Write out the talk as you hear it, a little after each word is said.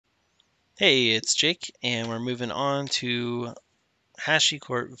Hey, it's Jake, and we're moving on to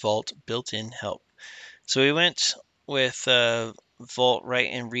HashiCorp Vault built-in help. So we went with Vault write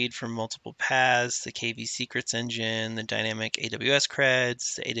and read from multiple paths, the KV secrets engine, the dynamic AWS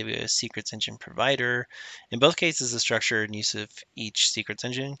creds, the AWS secrets engine provider. In both cases, the structure and use of each secrets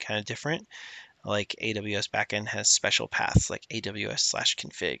engine kind of different. Like AWS backend has special paths like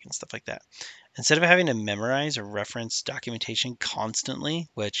AWS/config and stuff like that. Instead of having to memorize or reference documentation constantly,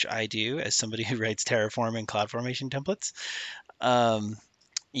 which I do as somebody who writes Terraform and CloudFormation templates, um,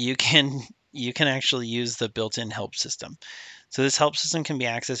 you can you can actually use the built-in help system. So this help system can be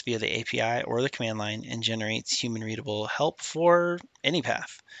accessed via the API or the command line and generates human-readable help for any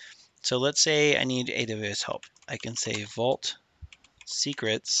path. So let's say I need AWS help. I can say vault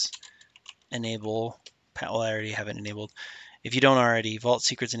secrets enable. Well, I already have it enabled. If you don't already, vault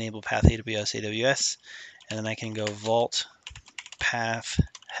secrets enable path AWS, and then I can go vault path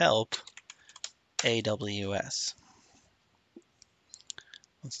help AWS.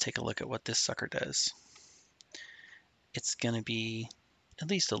 Let's take a look at what this sucker does. It's going to be at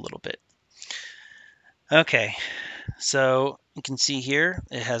least a little bit. Okay, so you can see here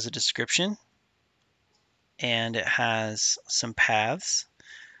it has a description and it has some paths.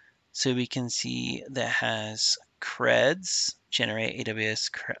 So we can see that has creds, generate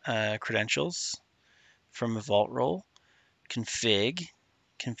AWS credentials from a vault role, configure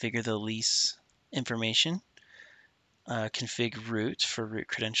the lease information, config root for root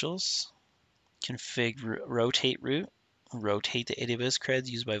credentials, rotate root, rotate the AWS creds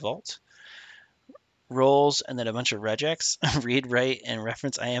used by Vault, roles, and then a bunch of regex, read, write, and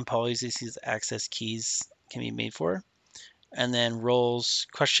reference IAM policies access keys can be made for. And then roles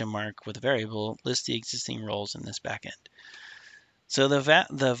question mark with a variable list the existing roles in this backend. So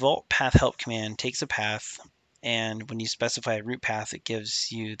the Vault path help command takes a path, and when you specify a root path, it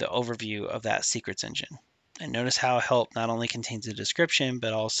gives you the overview of that secrets engine. And notice how help not only contains a description,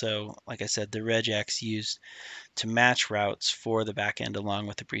 but also, like I said, the regex used to match routes for the backend along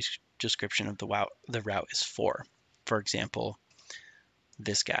with the brief description of the route is for. For example,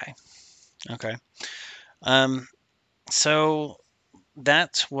 this guy. Okay. So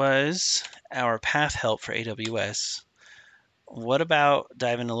that was our path help for AWS. What about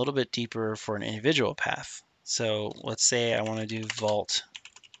diving a little bit deeper for an individual path? So let's say I want to do Vault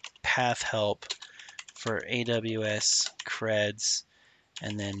path help for AWS creds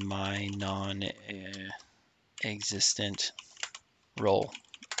and then my non-existent role.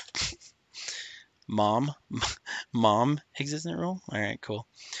 Mom existent role? All right, cool.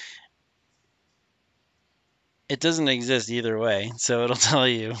 It doesn't exist either way, so it'll tell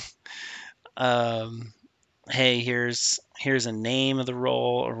you, hey, here's a name of the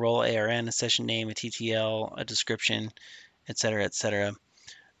role, a role ARN, a session name, a TTL, a description, etc., etc.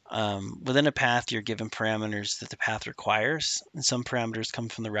 Within a path, you're given parameters that the path requires, and some parameters come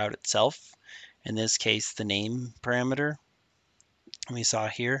from the route itself. In this case, the name parameter we saw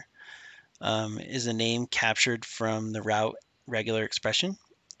here is a name captured from the route regular expression,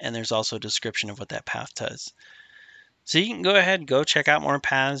 and there's also a description of what that path does. So you can go ahead, go check out more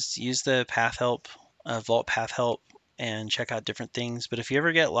paths, use the path help, Vault path help, and check out different things. But if you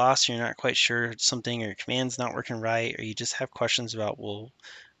ever get lost, you're not quite sure something, or your command's not working right, or you just have questions about, well,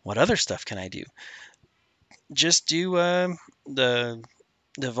 what other stuff can I do? Just do the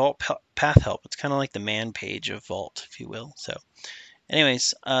Vault path help. It's kind of like the man page of Vault, if you will. So,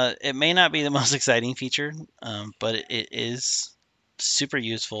 anyways, it may not be the most exciting feature, but it is super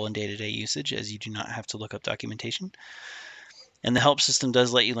useful in day-to-day usage as you do not have to look up documentation. And the help system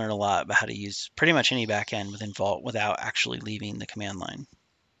does let you learn a lot about how to use pretty much any backend within Vault without actually leaving the command line.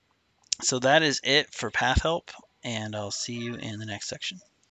 So that is it for path help, and I'll see you in the next section.